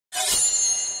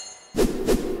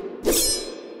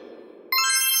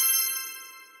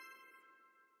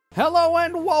Hello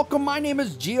and welcome, my name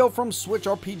is Geo from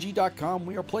Switchrpg.com.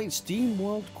 We are playing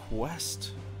SteamWorld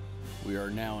Quest. We are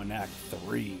now in Act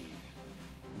 3.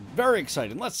 Very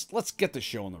exciting. Let's get the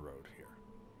show on the road here.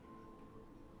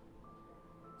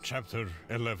 Chapter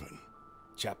 11.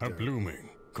 Chapter... A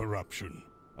blooming corruption.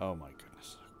 Oh my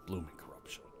goodness. Blooming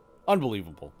corruption.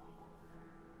 Unbelievable.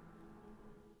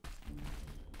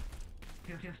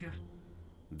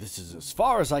 This is as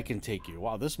far as I can take you.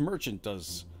 Wow, this merchant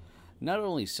does... not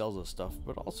only sells us stuff,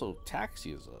 but also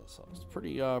taxis us. So it's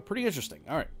pretty interesting.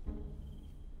 All right.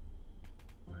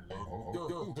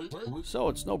 So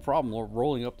it's no problem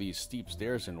rolling up these steep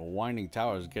stairs and winding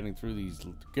towers, getting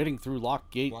through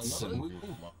locked gates,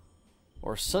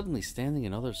 or suddenly standing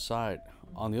on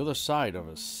the other side of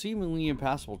a seemingly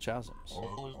impassable chasms.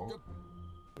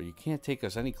 But you can't take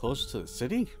us any closer to the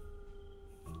city?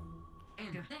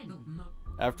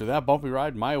 After that bumpy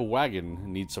ride, my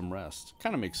wagon needs some rest.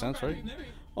 Kind of makes sense, right?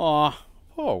 Aw,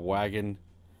 poor wagon.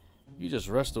 You just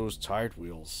rest those tired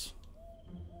wheels.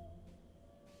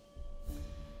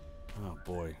 Oh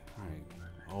boy.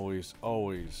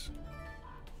 Always.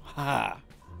 Ha!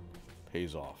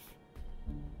 Pays off.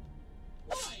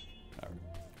 Alright.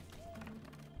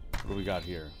 What do we got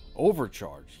here?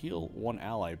 Overcharge. Heal one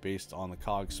ally based on the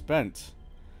cog spent.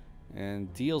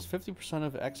 And deals 50%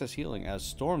 of excess healing as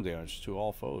storm damage to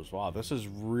all foes. Wow, this is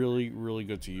really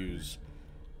good to use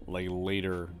like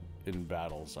later in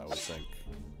battles, I would think.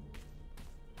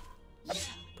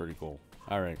 Pretty cool.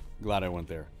 Alright, glad I went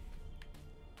there.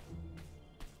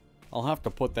 I'll have to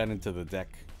put that into the deck,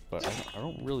 but I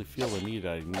don't really feel the need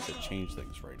that I need to change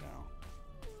things right now.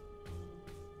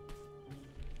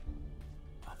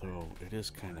 Although, it is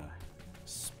kind of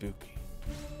spooky.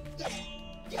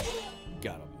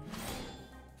 Got him.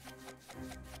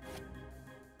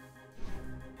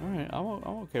 Alright, I'm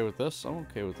okay with this.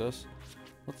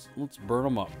 Let's burn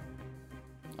them up.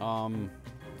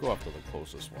 Go after the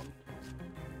closest one.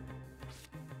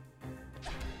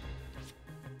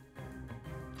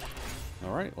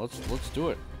 Alright, let's do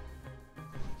it.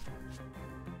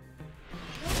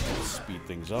 Let's speed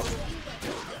things up.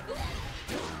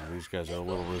 These guys are a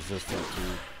little resistant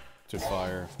to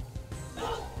fire.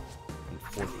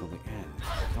 Unfortunately, and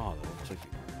oh, that looks like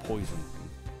poison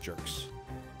jerks.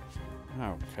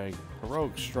 Okay,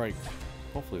 heroic strike.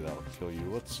 Hopefully that'll kill you.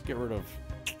 Let's get rid of.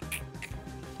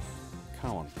 Kind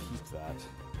of want to keep that.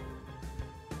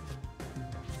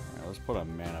 Alright, let's put a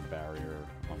mana barrier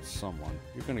on someone.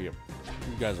 You're gonna get.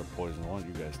 You guys are poisoned. Why don't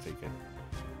you guys take it?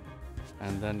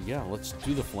 And then yeah, let's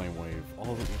do the flame wave.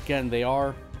 All again, they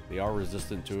are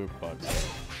resistant to it, but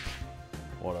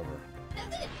whatever.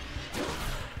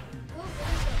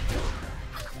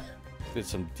 Did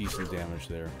some decent damage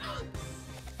there.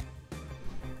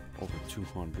 Over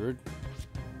 200.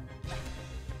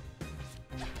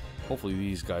 Hopefully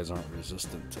these guys aren't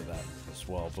resistant to that as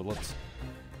well, but let's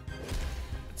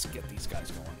get these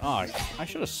guys going. Oh, I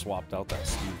should have swapped out that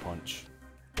steam punch.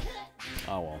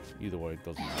 Oh well, either way, it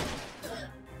doesn't matter.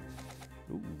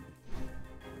 Ooh.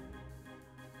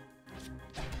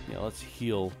 Yeah, let's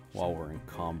heal while we're in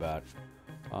combat.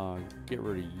 Get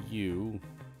rid of you.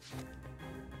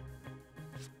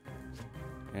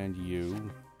 And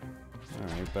you.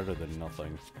 Alright, better than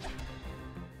nothing.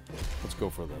 Let's go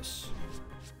for this.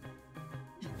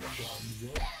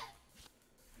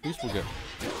 At least we'll get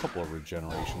a couple of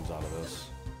regenerations out of this.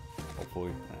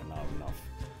 Hopefully. Not enough.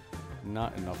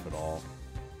 Not enough at all.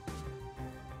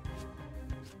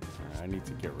 Alright, I need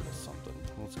to get rid of something.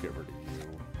 Let's get rid of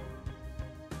you.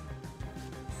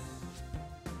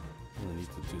 Really need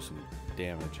to do some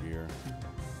damage here.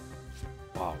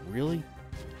 Wow, really?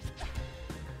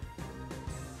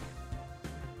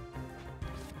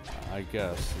 I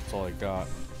guess that's all I got.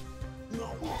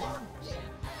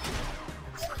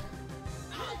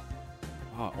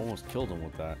 Ah, almost killed him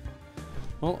with that.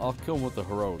 Well, I'll kill him with the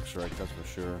heroic strike, that's for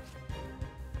sure.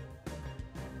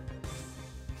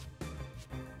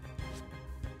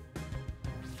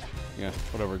 Yeah,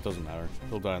 whatever, it doesn't matter.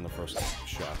 He'll die in the first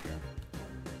shot here.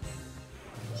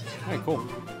 Hey, cool.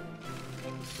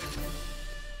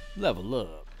 Level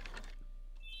up.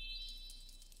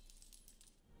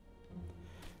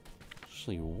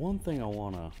 Actually, one thing I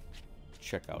want to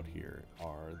check out here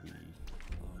are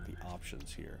the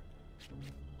options here.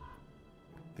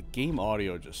 The game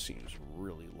audio just seems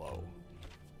really low.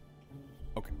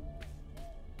 Okay.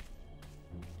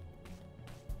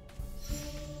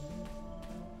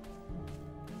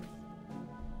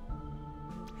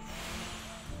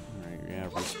 Alright, you're gonna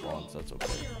have respawns, that's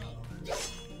okay.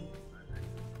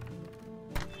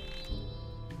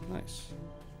 Nice.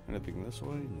 Anything this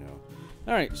way? No.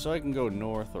 Alright, so I can go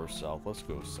north or south. Let's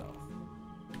go south.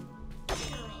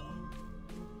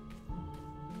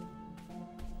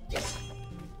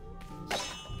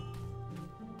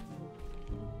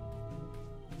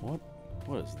 What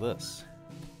is this?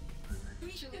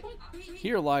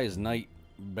 Here lies Knight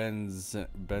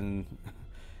Benzenimum,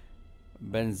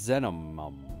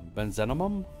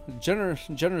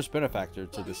 generous benefactor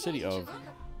to the city of.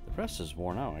 The press is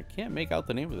worn out. I can't make out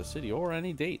the name of the city or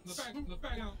any dates.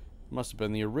 Must have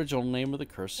been the original name of the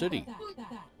cursed city.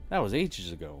 That was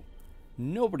ages ago.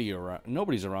 Nobody's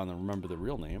around to remember the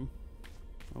real name.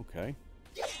 Okay.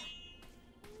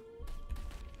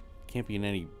 Can't be in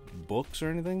any books or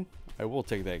anything. I will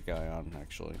take that guy on,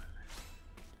 actually.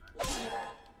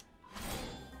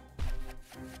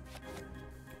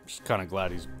 Just kind of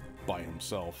glad he's by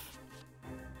himself.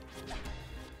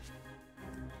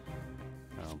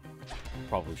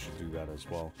 Probably should do that as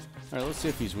well. Alright, let's see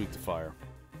if he's weak to fire.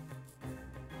 I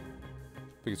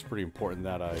think it's pretty important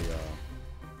that I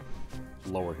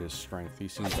lower his strength. He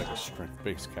seems like a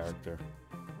strength-based character.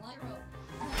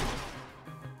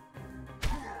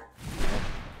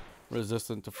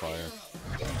 Resistant to fire.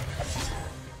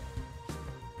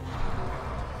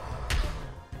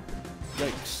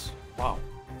 Yikes. Wow.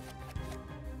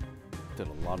 Did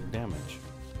a lot of damage.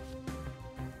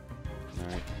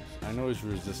 Alright. I know he's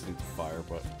resistant to fire,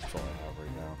 but that's all I have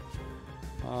right now.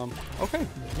 Okay.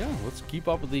 Yeah, let's keep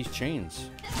up with these chains.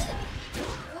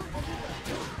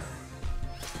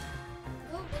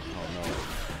 Oh no.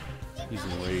 He's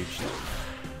enraged.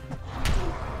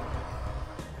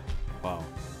 Wow.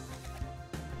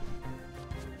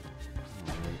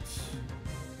 Alright.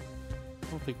 I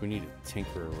don't think we need a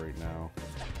tinkerer right now.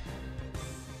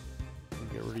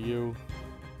 Get rid of you.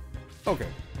 Okay.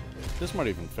 This might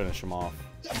even finish him off.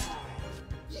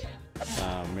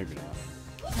 Maybe not.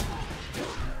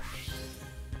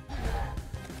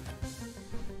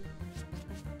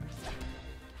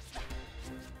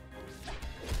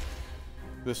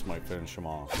 This might finish him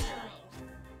off.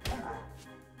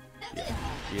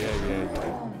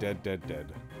 Yeah.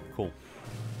 Dead. Cool.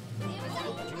 I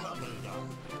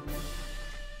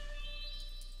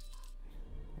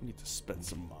need to spend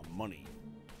some money.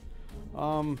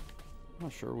 I'm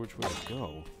not sure which way to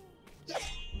go.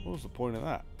 What was the point of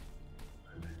that?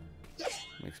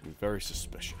 Makes me very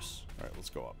suspicious. Alright,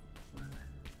 let's go up.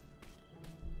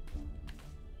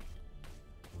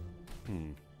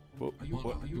 What?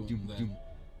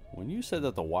 When you said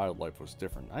that the wildlife was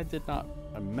different, I did not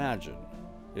imagine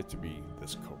it to be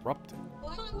this corrupted.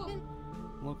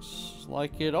 Looks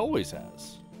like it always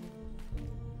has.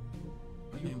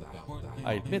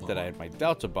 I admit that I had my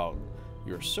doubts about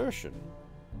your assertion,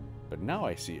 but now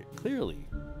I see it clearly.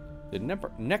 The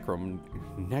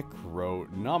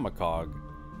Necronomicon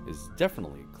is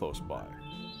definitely close by.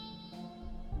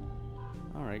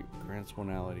 Alright, grants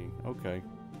finality. Okay.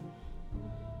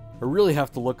 I really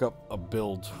have to look up a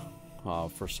build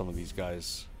for some of these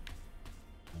guys.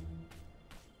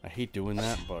 I hate doing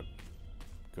that, but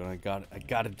I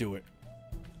gotta do it.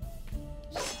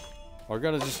 Or I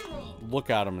gotta just look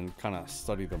at them and kind of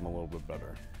study them a little bit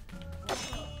better.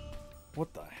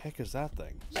 What the heck is that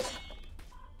thing?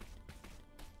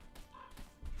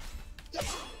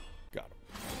 Got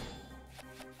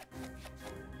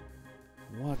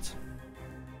him. What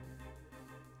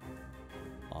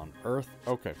on earth?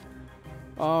 Okay.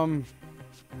 Let's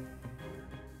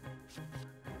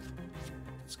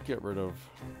get rid of,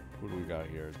 who do we got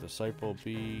here? Disciple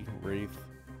B, Wraith.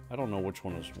 I don't know which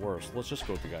one is worse. Let's just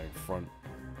go with the guy in front.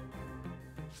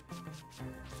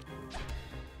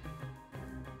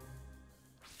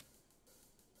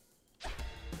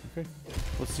 Okay.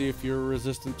 Let's see if you're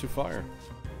resistant to fire.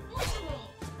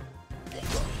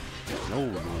 No,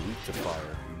 you're weak to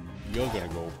fire. You're gonna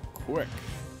go quick.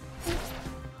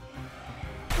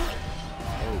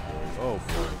 Oh boy, oh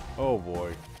boy, oh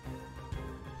boy.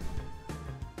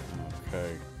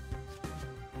 Okay.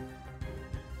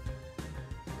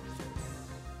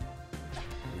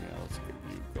 Yeah, let's get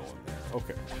you going there.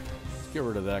 Okay. Let's get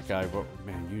rid of that guy, but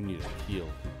man, you need a heal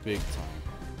big time.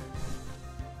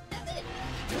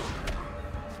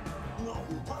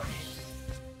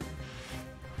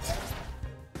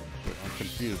 Wait, I'm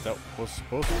confused. That was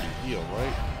supposed to be heal,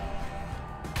 right?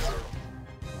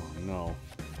 Oh no.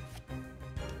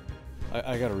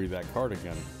 I gotta read that card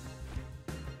again.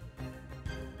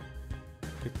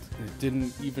 It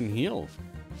didn't even heal.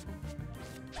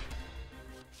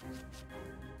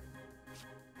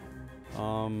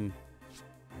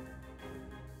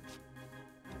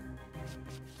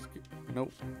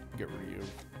 Nope. Get rid of you.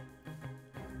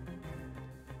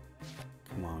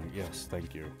 Come on. Yes,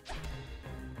 thank you.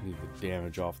 Need the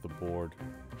damage off the board.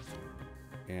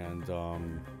 And,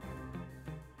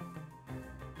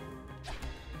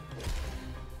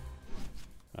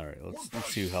 alright, let's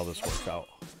see how this works out.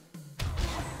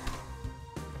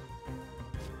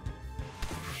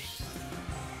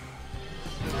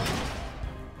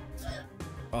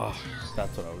 Oh,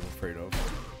 that's what I was afraid of.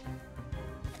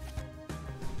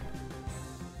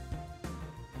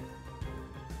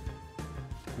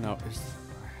 No, I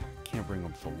can't bring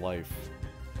him to life.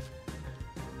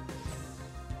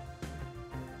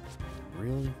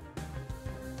 Really?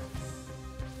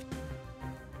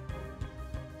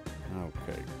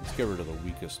 Okay, let's get rid of the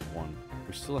weakest one.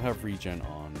 We still have regen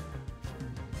on.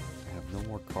 I have no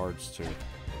more cards to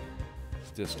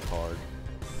discard.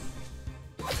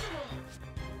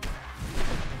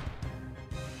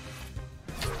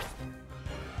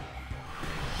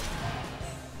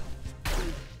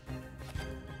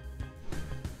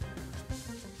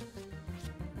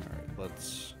 Alright,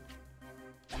 let's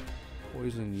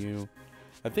poison you.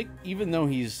 I think even though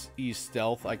he's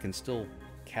stealth, I can still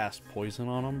cast poison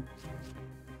on him.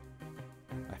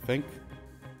 I think.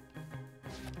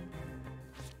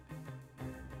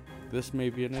 This may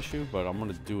be an issue, but I'm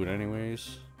gonna do it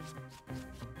anyways.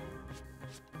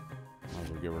 Might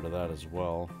as well get rid of that as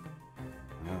well.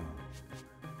 Yeah.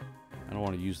 I don't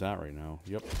want to use that right now.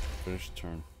 Yep, finish the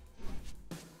turn.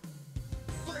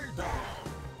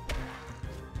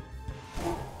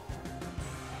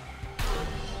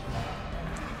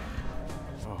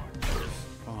 Oh, jeez.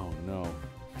 Oh no.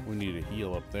 We need a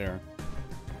heal up there.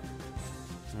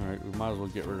 Alright, we might as well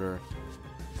get rid of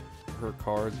her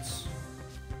cards.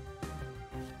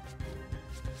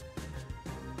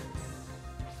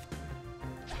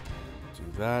 Do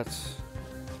that.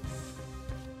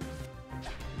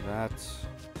 That.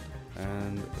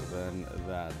 And then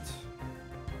that.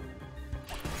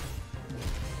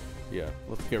 Yeah,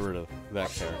 let's get rid of that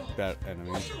character, that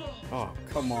enemy. Oh,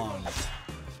 come on.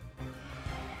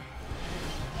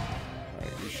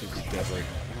 Alright, you should be dead right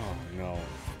now. Oh, no.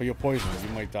 But you're poisoned.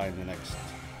 You might die in the next...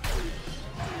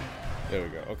 There we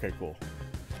go. Okay, cool.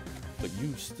 But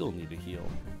you still need to heal.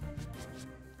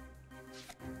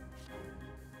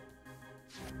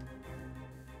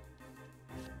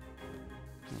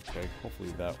 Okay,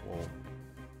 hopefully that will...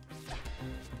 Yeah,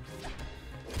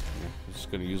 I'm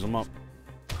just gonna use them up.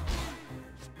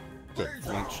 Good,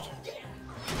 flinched. Get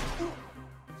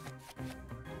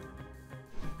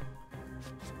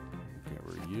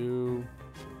rid of you.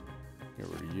 Get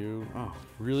rid of you. Oh,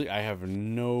 really? I have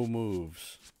no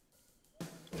moves.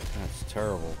 That's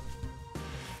terrible.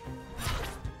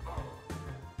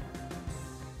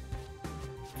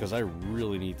 Because I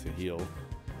really need to heal.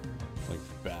 Like,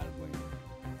 badly.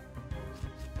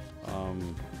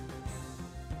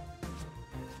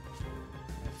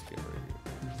 Let's get rid of you.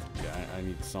 Yeah, I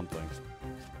need something.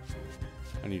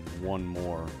 I need one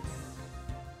more.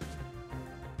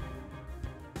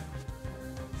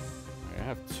 I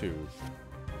have two.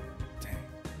 Dang.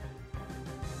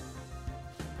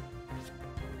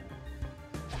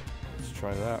 Let's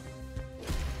try that.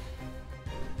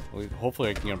 Well, hopefully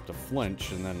I can get up to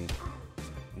flinch and then...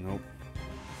 Nope.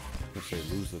 I was gonna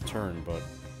say lose the turn, but...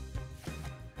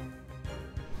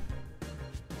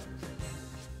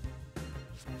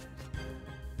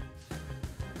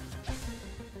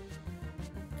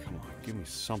 Come on, give me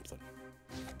something.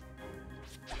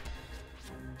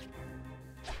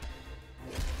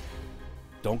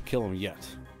 Don't kill him yet.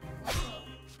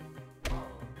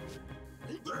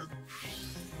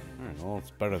 Alright, well,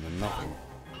 it's better than nothing.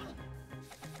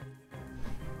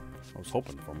 I was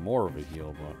hoping for more of a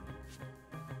heal,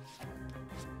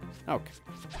 but... Okay.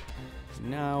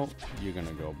 Now, you're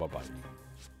gonna go bye-bye.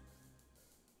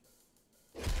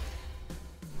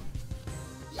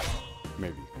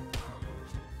 Maybe.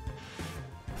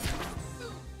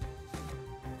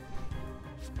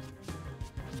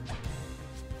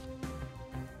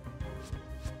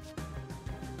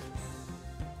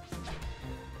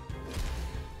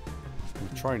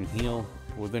 Try and heal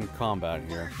within combat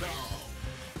here.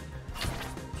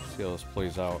 See how this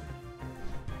plays out.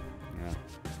 Yeah.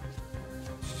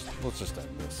 Let's just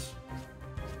end this.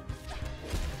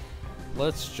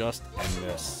 Let's just end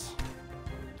this.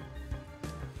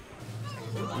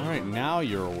 Alright, now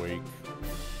you're awake.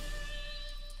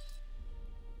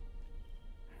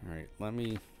 Alright, let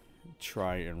me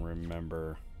try and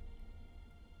remember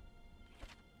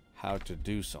how to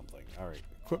do something. Alright,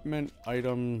 equipment,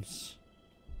 items...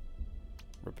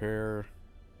 Repair.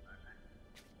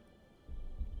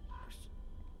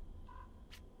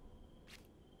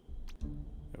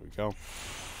 There we go.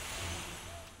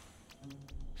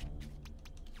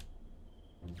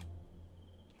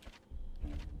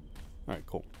 Alright,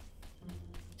 cool.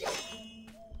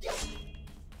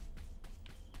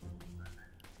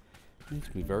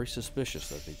 Makes me very suspicious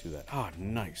that they do that. Ah,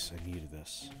 nice. I needed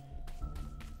this.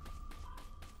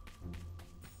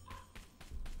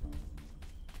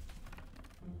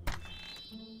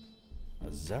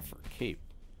 A Zephyr cape.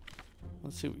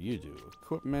 Let's see what you do.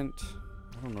 Equipment.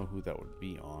 I don't know who that would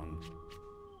be on.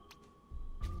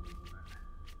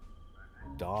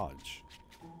 Dodge.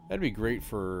 That'd be great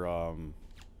for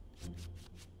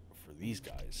these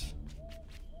guys.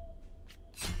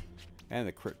 And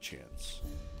the crit chance.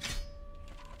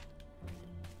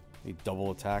 Need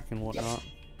double attack and whatnot.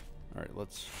 Alright,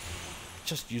 let's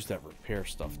just use that repair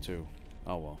stuff too.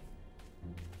 Oh well.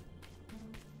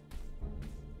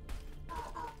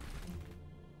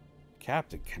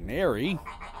 Captain Canary,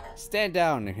 stand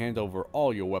down and hand over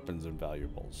all your weapons and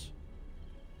valuables.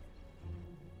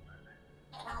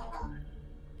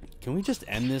 Can we just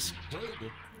end this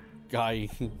guy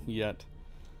yet?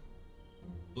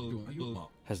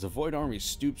 Has the Void Army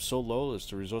stooped so low as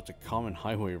to resort to common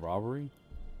highway robbery?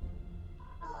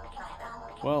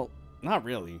 Well, not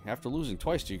really. After losing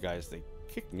twice to you guys, they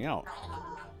kicked me out.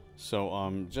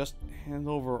 So, just hand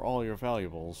over all your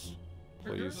valuables,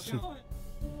 please.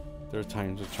 Third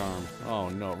time's a charm. Oh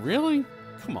no, really?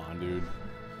 Come on, dude.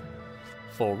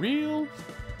 For real?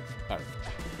 Alright.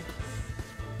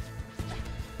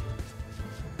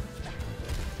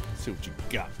 Let's see what you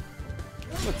got.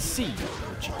 Let's see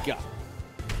what you got.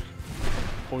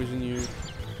 Poison you.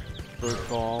 Bird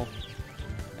call.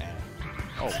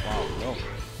 Oh wow, no.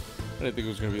 I didn't think it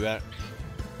was gonna be that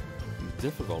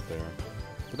difficult there.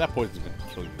 But that poison's gonna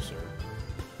kill you, sir.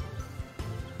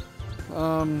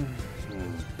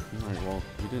 Alright, well,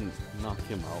 we didn't knock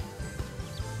him out.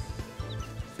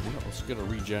 Yeah, let's get a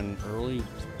regen early.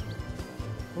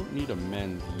 Don't need a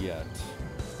mend yet.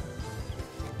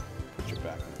 Put you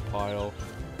back in the pile.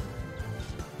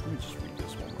 Let me just read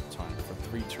this one more time for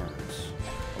 3 turns.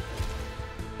 Okay.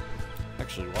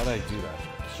 Actually, why did I do that?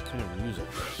 She couldn't even use it.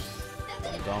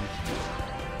 Dumb.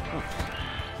 Huh.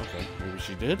 Okay, maybe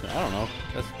she did? I don't know.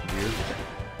 That's weird.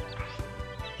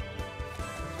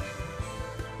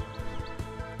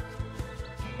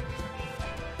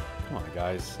 Come on,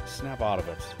 guys. Snap out of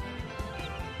it.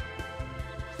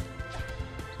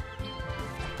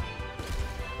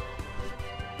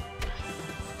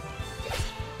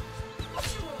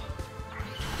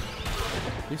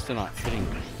 At least they're not hitting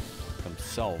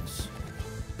themselves.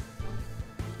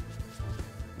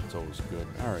 That's always good.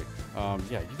 Alright.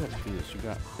 Yeah, you gotta do this. You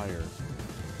got higher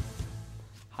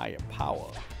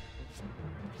power.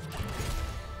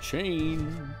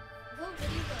 Chain.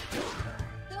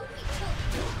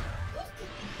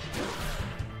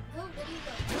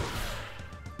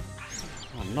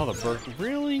 Oh, another bird.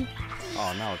 Really?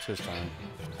 Oh, now it's his turn.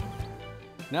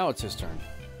 Now it's his turn.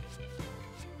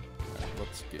 Alright,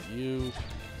 let's get you.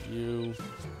 You.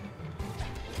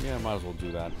 Yeah, might as well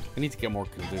do that. I need to get more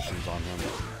conditions on him.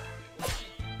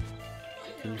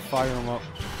 Can you fire him up?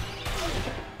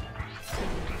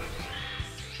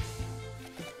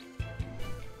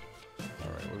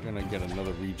 Alright, we're gonna get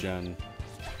another regen.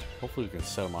 Hopefully we can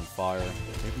set him on fire.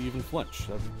 Maybe even flinch.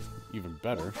 That'd be even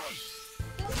better.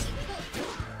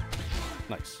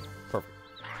 Nice. Perfect.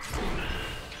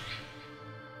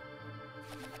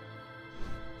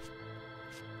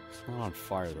 It's not on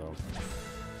fire though.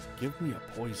 Give me a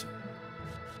poison.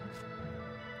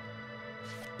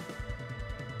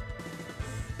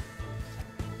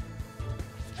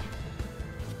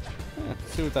 Yeah,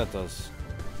 see what that does.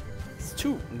 It's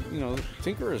too, you know,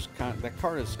 Tinker is kind of, that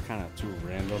card is kind of too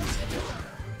random.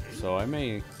 So I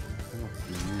may be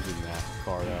using that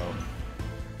card out.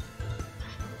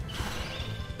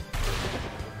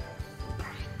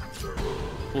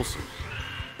 We'll see.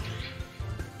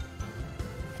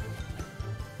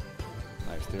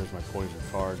 Nice, there's my poison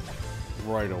card.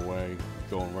 Right away,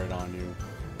 going right on you.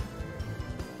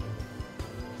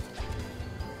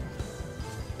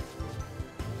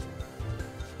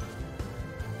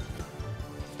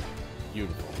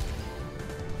 Beautiful.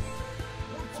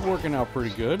 It's working out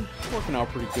pretty good. It's working out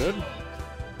pretty good.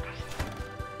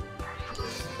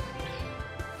 Just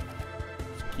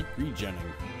keep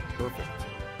regenning. Perfect.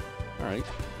 Alright.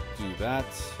 Do that.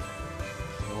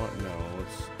 You know what? No.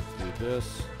 Let's do this.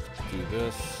 Do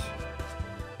this.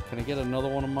 Can I get another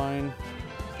one of mine?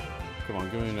 Come on,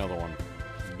 give me another one.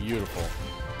 Beautiful.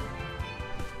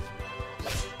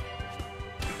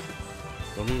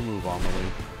 Don't even move on,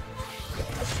 Millie.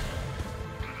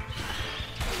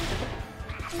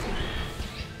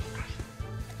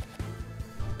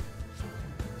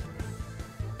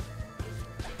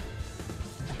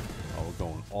 Oh, we're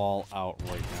going all out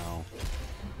right now.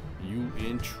 You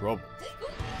in trouble.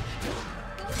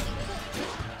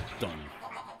 Done.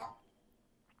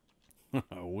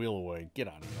 Wheel away. Get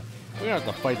out of here. We're gonna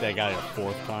have to fight that guy a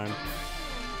 4th time.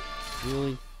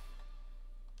 Really?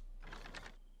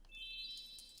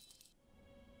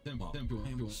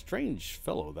 Strange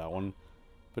fellow, that one.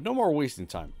 But no more wasting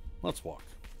time. Let's walk.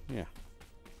 Yeah.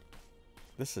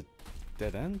 This is a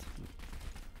dead end?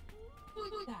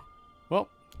 Well,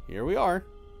 here we are.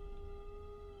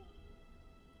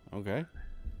 Okay.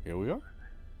 Here we are.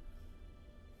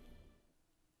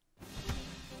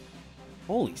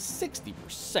 Only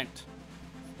 60%.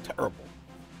 Terrible.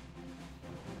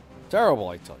 Terrible,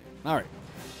 I tell you. Alright.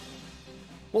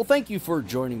 Well, thank you for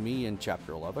joining me in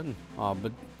Chapter 11.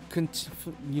 But,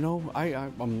 you know,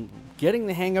 I'm getting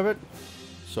the hang of it.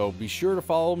 So be sure to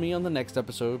follow me on the next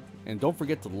episode. And don't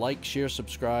forget to like, share,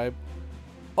 subscribe.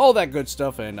 All that good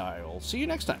stuff. And I'll see you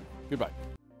next time. Goodbye.